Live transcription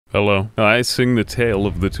Hello. I sing the tale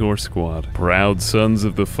of the Tor Squad, proud sons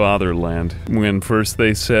of the fatherland. When first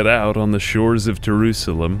they set out on the shores of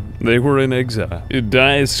Jerusalem, they were in exile. A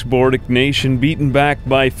diasporic nation beaten back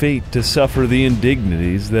by fate to suffer the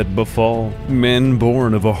indignities that befall men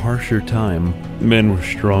born of a harsher time. Men were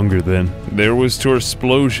stronger then. There was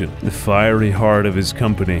Torsplosion, the fiery heart of his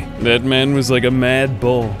company. That man was like a mad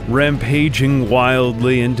bull, rampaging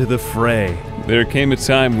wildly into the fray. There came a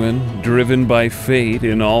time when, driven by fate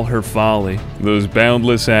in all her folly, those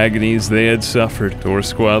boundless agonies they had suffered, Tor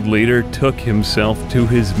Squad leader took himself to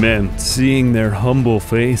his men. Seeing their humble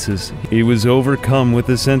faces, he was overcome with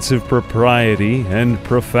a sense of propriety and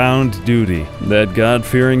profound duty. That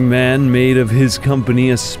God-fearing man made of his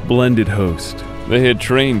company a splendid host. They had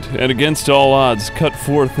trained, and against all odds, cut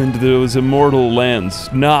forth into those immortal lands,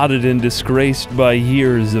 knotted and disgraced by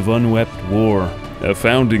years of unwept war. A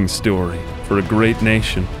founding story for a great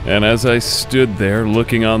nation. And as I stood there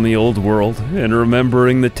looking on the old world and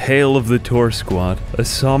remembering the tale of the Tor Squad, a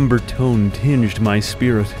somber tone tinged my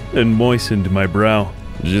spirit and moistened my brow.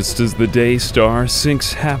 Just as the day star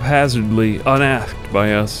sinks haphazardly, unasked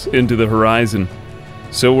by us, into the horizon,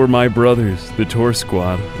 so were my brothers, the Tor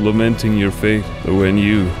Squad, lamenting your fate when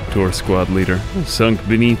you, Tor Squad leader, sunk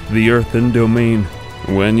beneath the earthen domain,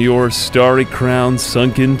 when your starry crown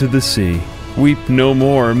sunk into the sea. Weep no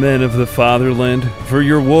more, men of the fatherland, for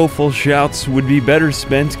your woeful shouts would be better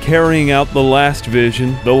spent carrying out the last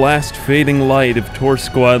vision, the last fading light of Tor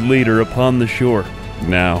Squad leader upon the shore.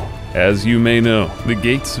 Now, as you may know, the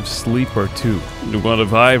gates of sleep are two, one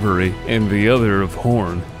of ivory and the other of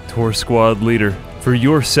horn. Tor Squad leader, for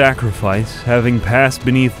your sacrifice, having passed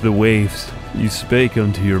beneath the waves, you spake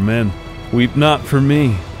unto your men, weep not for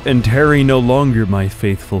me, and tarry no longer, my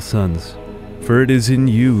faithful sons. For it is in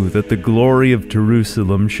you that the glory of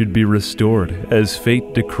Jerusalem should be restored, as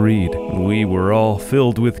fate decreed. We were all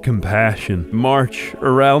filled with compassion. March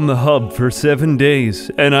around the hub for 7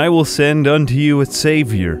 days, and I will send unto you a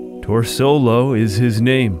savior. Torsolo is his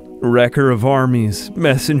name, wrecker of armies,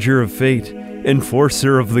 messenger of fate,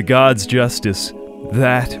 enforcer of the gods' justice.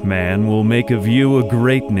 That man will make of you a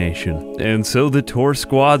great nation. And so the Tor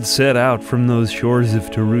Squad set out from those shores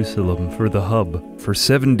of Jerusalem for the hub. For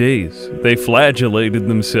 7 days, they flagellated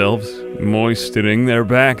themselves, moistening their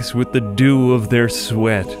backs with the dew of their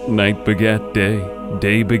sweat. Night begat day,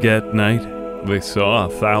 day begat night. They saw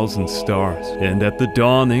 1,000 stars. And at the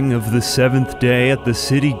dawning of the 7th day at the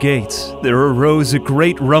city gates, there arose a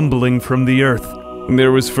great rumbling from the earth.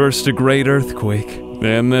 There was first a great earthquake,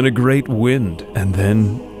 and then a great wind, and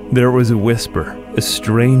then there was a whisper. A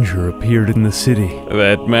stranger appeared in the city.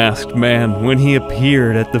 That masked man, when he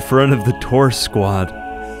appeared at the front of the Tor Squad,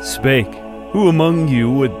 spake, "Who among you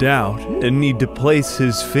would doubt and need to place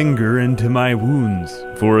his finger into my wounds?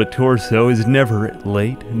 For a torso is never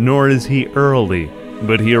late, nor is he early,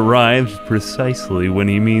 but he arrives precisely when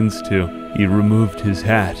he means to." He removed his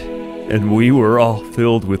hat, and we were all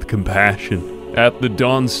filled with compassion. At the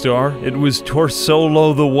dawn star, it was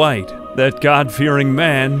Torsolo the White, that God-fearing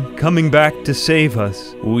man, coming back to save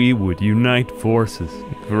us. We would unite forces,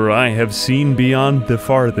 for I have seen beyond the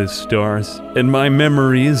farthest stars, and my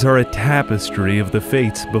memories are a tapestry of the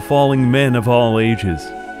fates befalling men of all ages.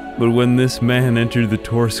 But when this man entered the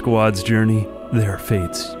Tor Squad's journey, their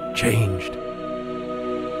fates changed.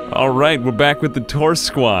 Alright, we're back with the Tor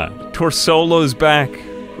Squad. Torsolo's back.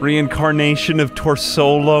 Reincarnation of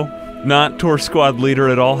Torsolo. Not Tor Squad leader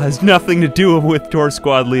at all. Has nothing to do with Tor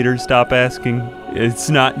Squad leader. Stop asking. It's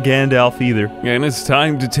not Gandalf either. And it's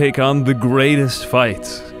time to take on the greatest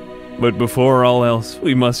fights. But before all else,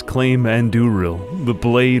 we must claim Anduril, the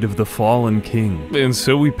blade of the fallen king. And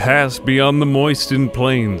so we pass beyond the moistened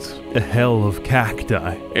plains, a hell of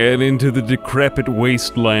cacti, and into the decrepit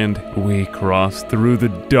wasteland. We crossed through the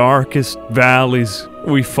darkest valleys.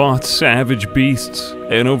 We fought savage beasts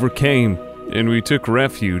and overcame. And we took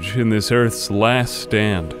refuge in this earth's last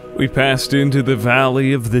stand. We passed into the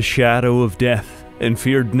valley of the shadow of death, and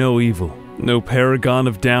feared no evil. No paragon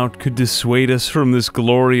of doubt could dissuade us from this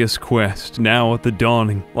glorious quest. Now at the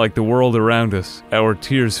dawning, like the world around us, our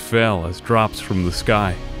tears fell as drops from the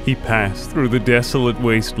sky. He passed through the desolate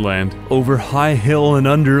wasteland, over high hill and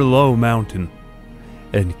under low mountain,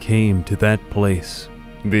 and came to that place,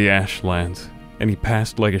 the Ashlands. And he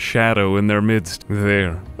passed like a shadow in their midst.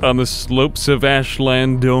 There, on the slopes of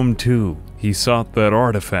Ashland Dome 2, he sought that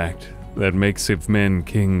artifact that makes of men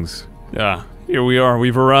kings. Ah, here we are,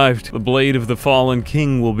 we've arrived. The blade of the fallen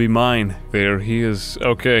king will be mine. There he is.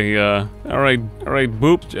 Okay, alright,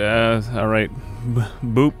 boop. Alright,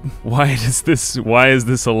 boop. Why is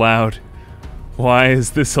this allowed? Why is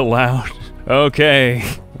this allowed? Okay,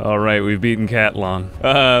 Alright, we've beaten Catlon.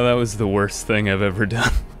 That was the worst thing I've ever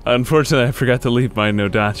done. Unfortunately, I forgot to leave my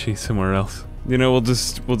Nodachi somewhere else. You know, we'll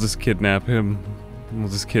just kidnap him. We'll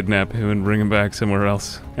just kidnap him and bring him back somewhere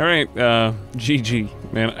else. Alright,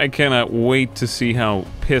 GG. Man, I cannot wait to see how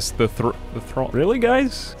pissed the thrall. Really,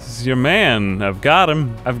 guys? This is your man. I've got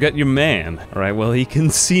him. I've got your man. Alright, well, he can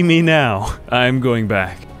see me now. I'm going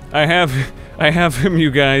back. I have him, you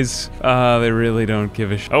guys. They really don't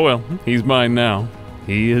give a sh— oh well, he's mine now.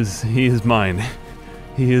 He is mine.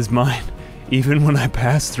 He is mine. Even when I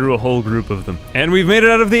pass through a whole group of them. And we've made it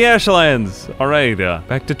out of the Ashlands! Alright,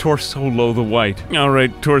 back to Torsolo the White.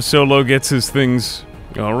 Alright, Torsolo gets his things.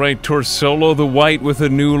 Alright, Torsolo the White with a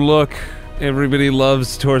new look. Everybody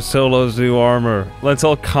loves Torsolo's new armor. Let's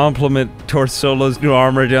all compliment Torsolo's new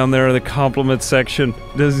armor down there in the compliment section.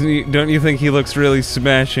 Don't you think he looks really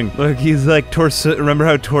smashing? Look, he's like remember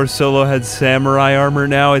how Torsolo had samurai armor?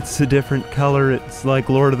 Now it's a different color. It's like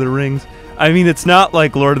Lord of the Rings. I mean, it's not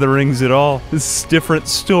like Lord of the Rings at all. It's different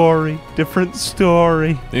story, different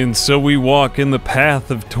story. And so we walk in the path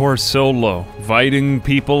of Torsolo, fighting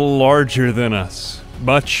people larger than us.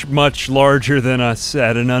 Much, much larger than us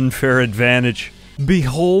at an unfair advantage.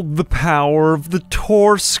 Behold the power of the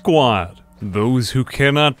Tor Squad. Those who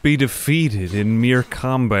cannot be defeated in mere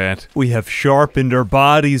combat. We have sharpened our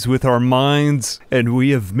bodies with our minds, and we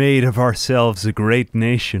have made of ourselves a great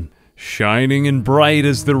nation. Shining and bright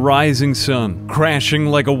as the rising sun, crashing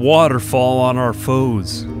like a waterfall on our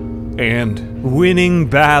foes. And winning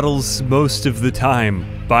battles most of the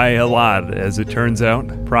time, by a lot, as it turns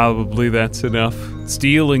out. Probably that's enough.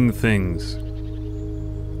 Stealing things.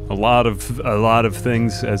 A lot of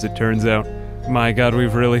things, as it turns out. My god,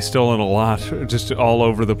 we've really stolen a lot, just all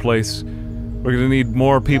over the place. We're gonna need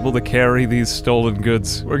more people to carry these stolen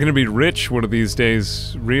goods. We're gonna be rich one of these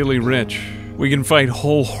days, really rich. We can fight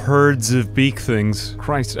whole herds of beak things.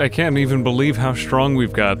 Christ, I can't even believe how strong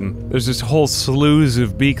we've gotten. There's this whole slews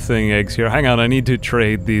of beak thing eggs here. Hang on, I need to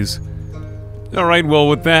trade these. Alright, well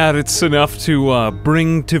with that, it's enough to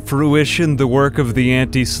bring to fruition the work of the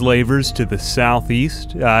anti-slavers to the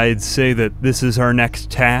southeast. I'd say that this is our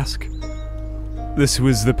next task. This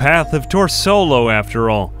was the path of Torsolo, after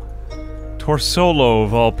all. Torsolo,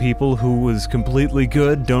 of all people, who was completely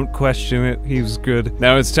good. Don't question it, he was good.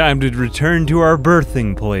 Now it's time to return to our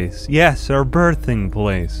birthing place. Yes, our birthing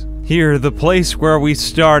place. Here, the place where we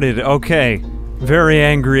started. Okay. Very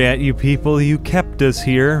angry at you people. You kept us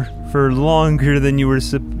here for longer than you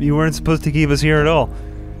weren't supposed to keep us here at all.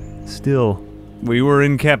 Still, we were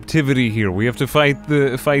in captivity here. We have to fight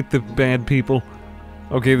the bad people.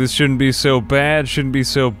 Okay, this shouldn't be so bad, shouldn't be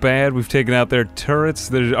so bad. We've taken out their turrets.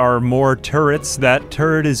 There are more turrets. That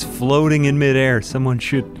turret is floating in midair. Someone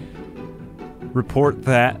should report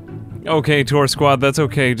that. Okay, Tor Squad, that's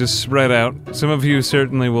okay. Just spread out. Some of you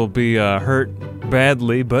certainly will be hurt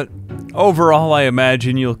badly, but overall I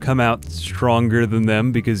imagine you'll come out stronger than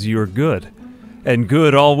them because you're good. And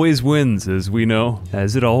good always wins, as we know.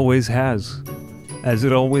 As it always has. As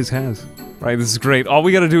it always has. Right, this is great. All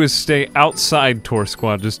we gotta do is stay outside Tor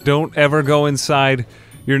Squad. Just don't ever go inside.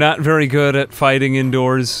 You're not very good at fighting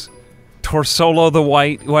indoors. Torsolo the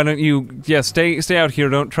White, why don't you... yeah, stay out here.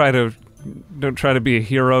 Don't try to be a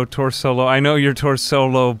hero, Torsolo. I know you're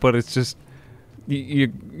Torsolo, but it's just...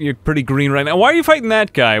 You're pretty green right now. Why are you fighting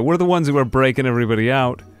that guy? We're the ones who are breaking everybody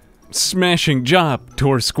out. Smashing job,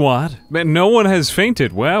 Tor Squad. Man, no one has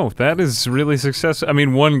fainted. Wow, that is really successful. I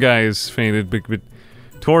mean, one guy has fainted, but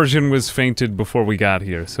Torsion was fainted before we got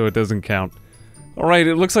here, so it doesn't count. Alright,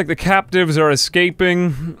 it looks like the captives are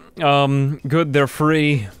escaping. Good, they're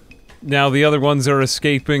free. Now the other ones are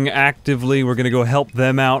escaping actively. We're gonna go help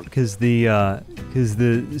them out, because the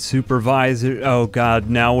supervisor... oh god,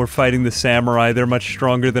 now we're fighting the samurai. They're much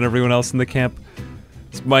stronger than everyone else in the camp.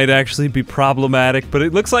 This might actually be problematic, but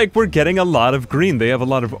it looks like we're getting a lot of green. They have a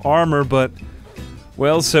lot of armor, but...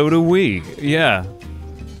 well, so do we. Yeah.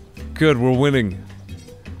 Good, we're winning.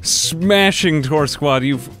 Smashing Tor Squad,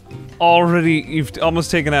 you've almost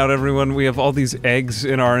taken out everyone. We have all these eggs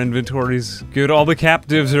in our inventories. Good, all the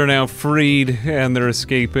captives are now freed, and they're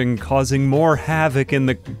escaping, causing more havoc in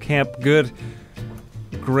the camp. Good.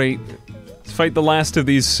 Great. Let's fight the last of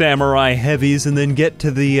these samurai heavies, and then get to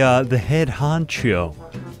the head honcho.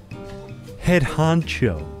 Head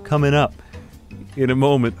honcho, coming up in a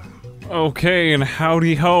moment. Okay, and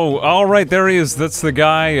howdy ho. Alright, there he is. That's the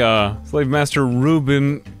guy, Slave Master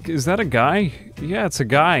Ruben. Is that a guy? Yeah, it's a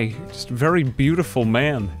guy. Just a very beautiful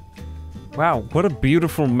man. Wow, what a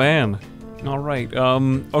beautiful man. Alright,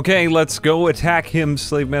 okay, let's go attack him.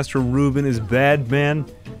 Slave Master Ruben is bad man.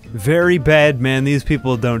 Very bad man. These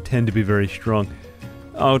people don't tend to be very strong.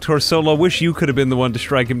 Oh, Torsolo, wish you could have been the one to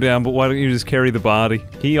strike him down, but why don't you just carry the body?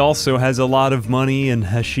 He also has a lot of money and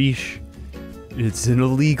hashish. It's an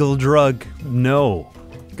illegal drug. No.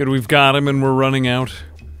 Good, we've got him and we're running out.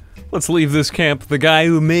 Let's leave this camp. The guy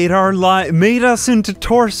who made us into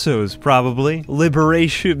torsos, probably.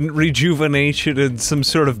 Liberation, rejuvenation, and some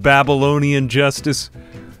sort of Babylonian justice.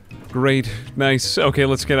 Great. Nice. Okay,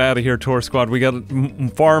 let's get out of here, Tor Squad. We got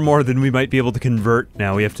far more than we might be able to convert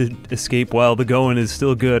now. We have to escape while the going is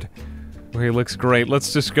still good. Okay, looks great.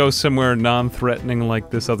 Let's just go somewhere non-threatening like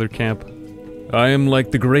this other camp. I am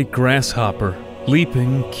like the great grasshopper,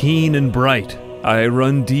 leaping, keen and bright. I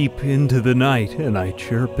run deep into the night, and I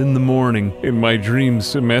chirp in the morning. In my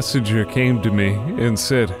dreams, a messenger came to me and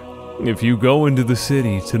said, "If you go into the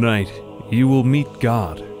city tonight, you will meet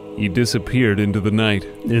God." He disappeared into the night.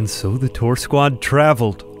 And so the Tor Squad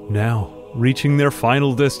traveled, now reaching their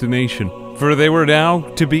final destination. For they were now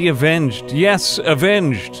to be avenged. Yes,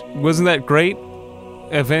 avenged! Wasn't that great?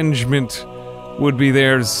 Avengement would be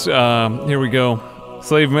theirs. Here we go.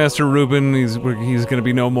 Slave Master Reuben, he's gonna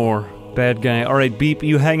be no more. Bad guy. Alright, Beep,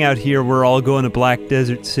 you hang out here. We're all going to Black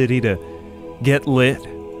Desert City to get lit.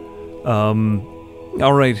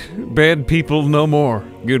 Alright, bad people no more.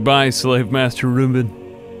 Goodbye, Slave Master Reuben.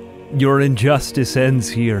 Your injustice ends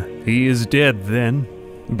here. He is dead then.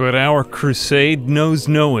 But our crusade knows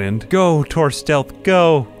no end. Go, Tor Stealth,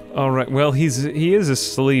 go! Alright, well, he is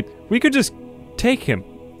asleep. We could just take him.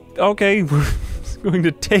 Okay, we're going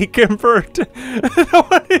to take him for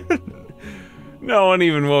No one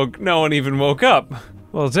even woke up.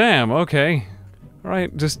 Well, damn, okay.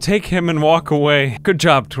 Alright, just take him and walk away. Good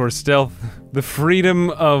job, Tor Stealth. The freedom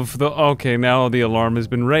of the... Okay, now the alarm has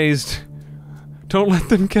been raised. Don't let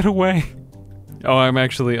them get away. Oh, I'm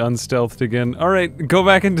actually unstealthed again. Alright, go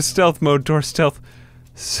back into stealth mode, Tor Stealth.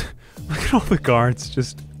 Look at all the guards,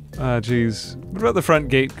 just... jeez. What about the front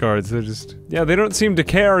gate guards? They're just... Yeah, they don't seem to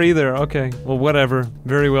care either. Okay, well, whatever.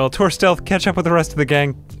 Very well. Tor Stealth, catch up with the rest of the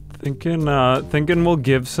gang. Thinking we'll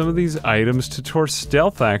give some of these items to Tor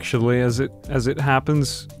Stealth, actually. As it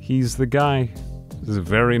happens, he's the guy. This is a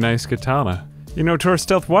very nice katana. You know, Tor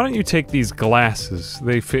Stealth, why don't you take these glasses?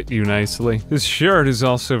 They fit you nicely. This shirt is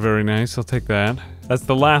also very nice. I'll take that. That's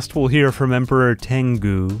the last we'll hear from Emperor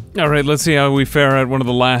Tengu. Alright, let's see how we fare at one of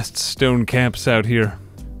the last stone camps out here.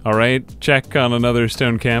 Alright, check on another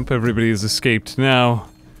stone camp. Everybody has escaped now.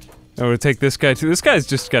 I would take this guy too. This guy's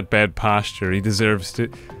just got bad posture. He deserves to...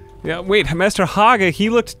 Yeah, wait, Master Haga, he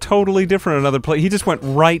looked totally different in another place. He just went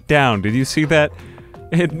right down. Did you see that?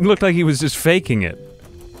 It looked like he was just faking it.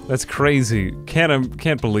 That's crazy.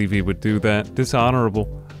 Can't believe he would do that.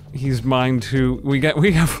 Dishonorable. He's mine too.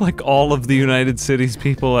 We have like all of the United Cities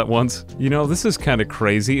people at once. You know, this is kind of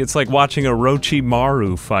crazy. It's like watching a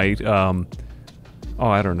Orochimaru fight. Oh,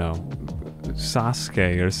 I don't know.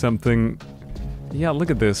 Sasuke or something. Yeah,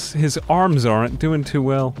 look at this. His arms aren't doing too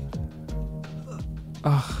well.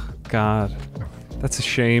 Oh, God. That's a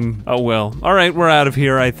shame. Oh well. Alright, we're out of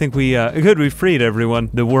here. I think we freed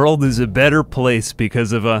everyone. The world is a better place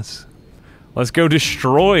because of us. Let's go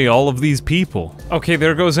destroy all of these people. Okay,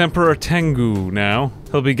 there goes Emperor Tengu now.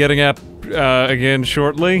 He'll be getting up, again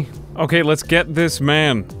shortly. Okay, let's get this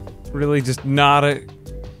man. Really just not a...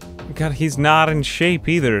 God, he's not in shape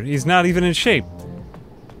either. He's not even in shape.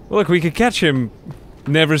 Look, we could catch him.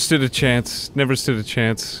 Never stood a chance. Never stood a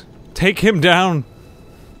chance. Take him down.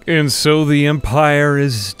 And so the Empire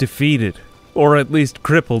is defeated. Or at least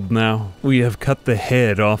crippled now. We have cut the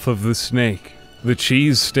head off of the snake. The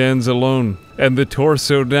cheese stands alone. And the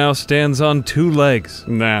torso now stands on 2 legs.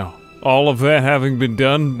 Now, all of that having been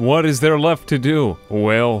done, what is there left to do?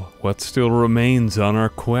 Well, what still remains on our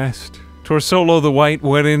quest? Torsolo the White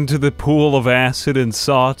went into the pool of acid and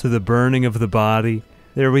saw to the burning of the body.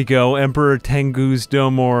 There we go, Emperor Tengu's no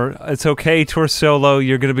more. It's okay, Torsolo,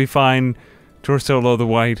 you're gonna be fine. Torsolo the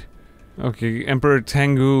White. Okay, Emperor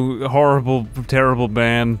Tengu, horrible, terrible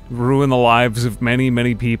man. Ruin the lives of many,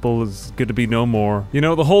 many people. Is good to be no more. You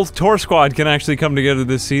know, the whole Tor Squad can actually come together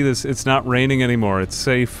to see this. It's not raining anymore. It's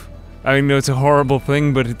safe. I know it's a horrible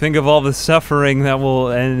thing, but think of all the suffering that will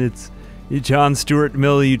end. It's John Stuart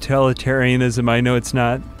Mill utilitarianism. I know it's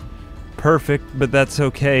not perfect, but that's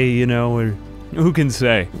okay, you know. Who can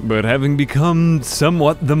say? But having become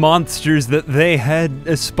somewhat the monsters that they had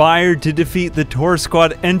aspired to defeat, the Tor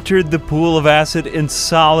Squad entered the pool of acid in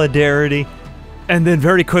solidarity, and then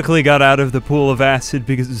very quickly got out of the pool of acid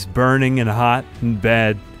because it was burning and hot and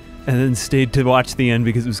bad, and then stayed to watch the end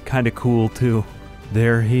because it was kind of cool too.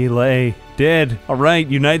 There he lay, dead. Alright,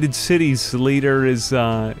 United Cities leader is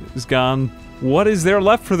gone. What is there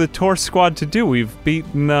left for the Tor Squad to do? We've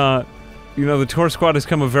beaten, You know, the Tor Squad has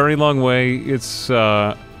come a very long way. It's,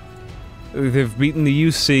 they've beaten the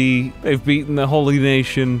UC, they've beaten the Holy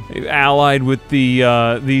Nation, they've allied with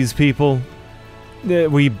the, these people.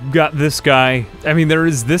 We got this guy. I mean, there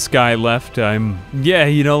is this guy left. Yeah,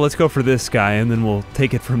 you know, let's go for this guy, and then we'll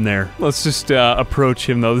take it from there. Let's just, approach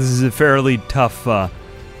him, though. This is a fairly tough,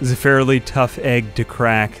 egg to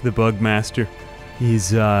crack, the Bugmaster.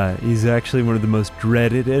 He's actually one of the most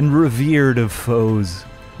dreaded and revered of foes.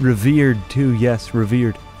 Revered, too, yes,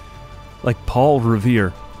 revered. Like Paul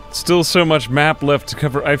Revere. Still so much map left to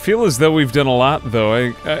cover. I feel as though we've done a lot,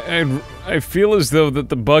 though. I feel as though that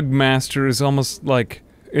the Bugmaster is almost like...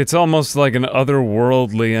 It's almost like an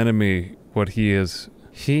otherworldly enemy, what he is.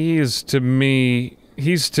 He's to me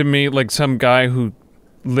like some guy who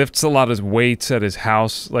lifts a lot of weights at his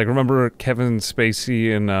house. Like, remember Kevin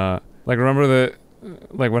Spacey and, like, remember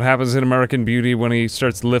like, what happens in American Beauty when he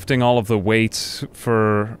starts lifting all of the weights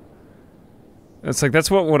for... It's like, that's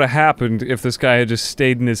what would have happened if this guy had just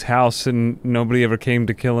stayed in his house and nobody ever came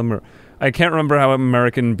to kill him, or... I can't remember how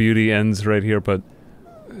American Beauty ends right here, but...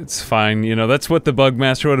 It's fine, you know, that's what the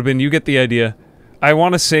Bugmaster would have been. You get the idea. I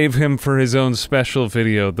want to save him for his own special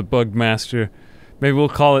video, the Bugmaster. Maybe we'll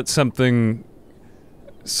call it something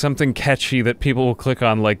catchy that people will click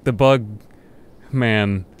on, like the Bug...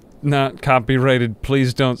 Man. Not copyrighted,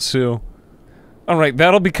 please don't sue. Alright,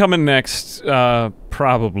 that'll be coming next,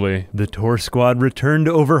 probably. The Tor Squad returned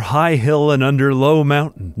over high hill and under low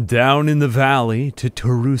mountain, down in the valley to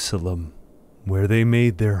Jerusalem, where they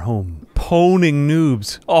made their home. Poning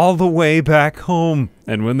noobs all the way back home.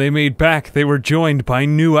 And when they made back, they were joined by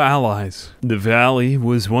new allies. The valley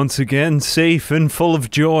was once again safe and full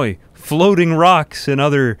of joy. Floating rocks and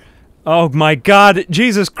other... Oh my god,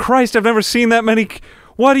 Jesus Christ, I've never seen that many...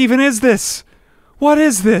 What even is this? What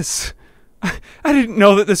is this? I didn't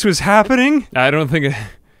know that this was happening. I don't think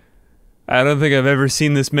I've ever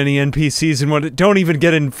seen this many NPCs and what... Don't even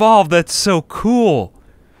get involved, that's so cool.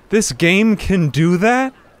 This game can do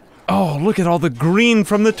that? Oh, look at all the green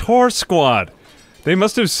from the Tor Squad. They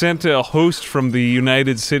must have sent a host from the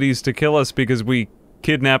United Cities to kill us because we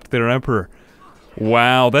kidnapped their emperor.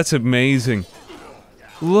 Wow, that's amazing.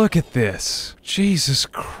 Look at this. Jesus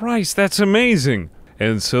Christ, that's amazing.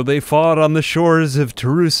 And so they fought on the shores of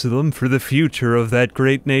Jerusalem for the future of that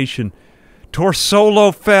great nation.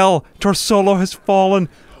 Torsolo fell. Torsolo has fallen.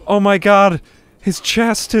 Oh my god. His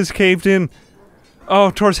chest has caved in. Oh,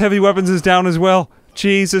 Tor's heavy weapons is down as well.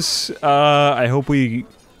 Jesus. I hope we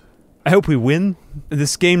win.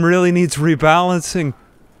 This game really needs rebalancing.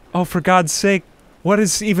 Oh, for God's sake. What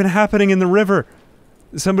is even happening in the river?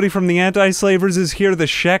 Somebody from the anti-slavers is here. The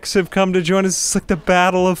Sheks have come to join us. It's like the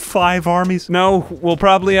battle of 5 armies. No, we'll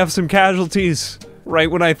probably have some casualties.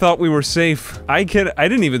 Right when I thought we were safe. I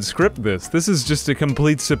didn't even script this. This is just a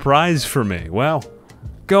complete surprise for me. Wow.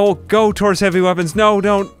 Go, Tor's heavy weapons. No,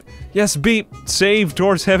 don't. Yes, Beep. Save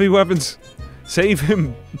Tor's heavy weapons. Save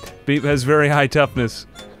him. Beep has very high toughness.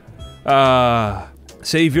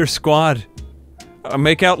 Save your squad.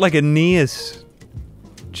 Make out like Aeneas.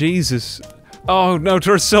 Jesus. Oh no,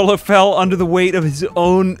 Torsolo fell under the weight of his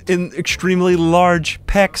own extremely large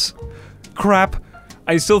pecs. Crap.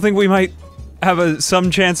 I still think we might have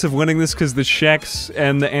some chance of winning this because the Sheks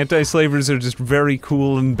and the anti-slavers are just very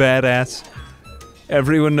cool and badass.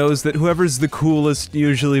 Everyone knows that whoever's the coolest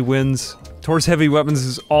usually wins. Tor's heavy weapons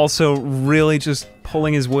is also really just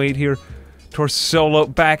pulling his weight here.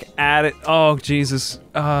 Torsolo back at it. Oh Jesus.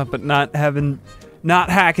 But not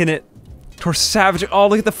hacking it. Tor Savage, oh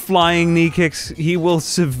look at the flying knee kicks. He will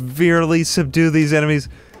severely subdue these enemies.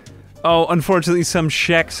 Oh, unfortunately some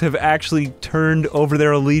Sheks have actually turned over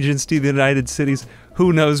their allegiance to the United Cities.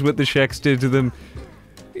 Who knows what the Sheks did to them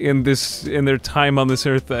in their time on this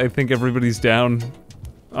earth. I think everybody's down.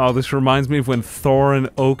 Oh, this reminds me of when Thor and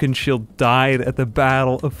Oakenshield died at the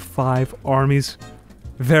Battle of 5 Armies.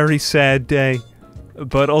 Very sad day.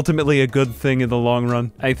 But ultimately a good thing in the long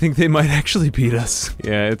run. I think they might actually beat us.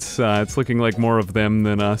 Yeah, it's looking like more of them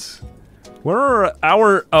than us. Where are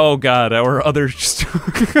our... Oh god, our other...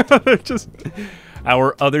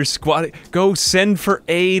 our other squad... Go send for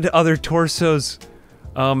aid, other torsos.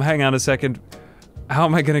 Hang on a second. How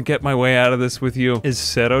am I gonna get my way out of this with you? Is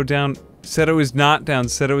Seto down? Seto is not down.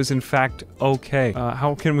 Seto is in fact okay.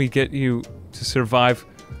 How can we get you to survive?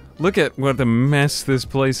 Look at what a mess this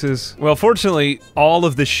place is. Well, fortunately, all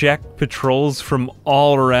of the Shek patrols from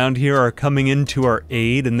all around here are coming into our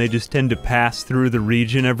aid, and they just tend to pass through the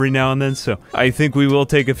region every now and then, so I think we will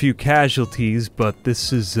take a few casualties, but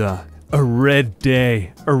this is, a red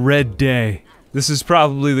day. A red day. This is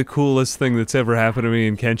probably the coolest thing that's ever happened to me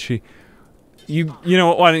in Kenshi. You know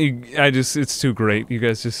what, why don't you, it's too great. You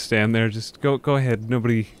guys just stand there, just go ahead.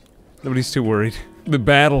 Nobody's too worried. The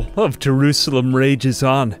Battle of Jerusalem rages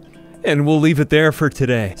on, and we'll leave it there for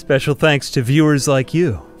today. Special thanks to viewers like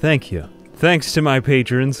you. Thank you. Thanks to my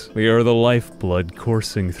patrons. We are the lifeblood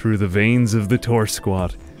coursing through the veins of the Tor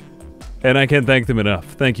Squad. And I can't thank them enough.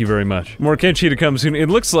 Thank you very much. More Kenshi to come soon. It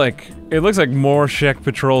looks like more Shek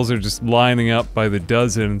patrols are just lining up by the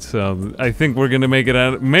dozen, so I think we're gonna make it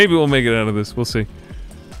out. Maybe we'll make it out of this. We'll see.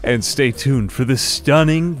 And stay tuned for the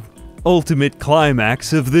stunning ultimate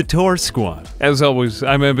climax of the Tor Squad. As always,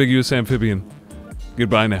 I'm Ambiguous Amphibian.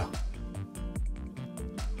 Goodbye now.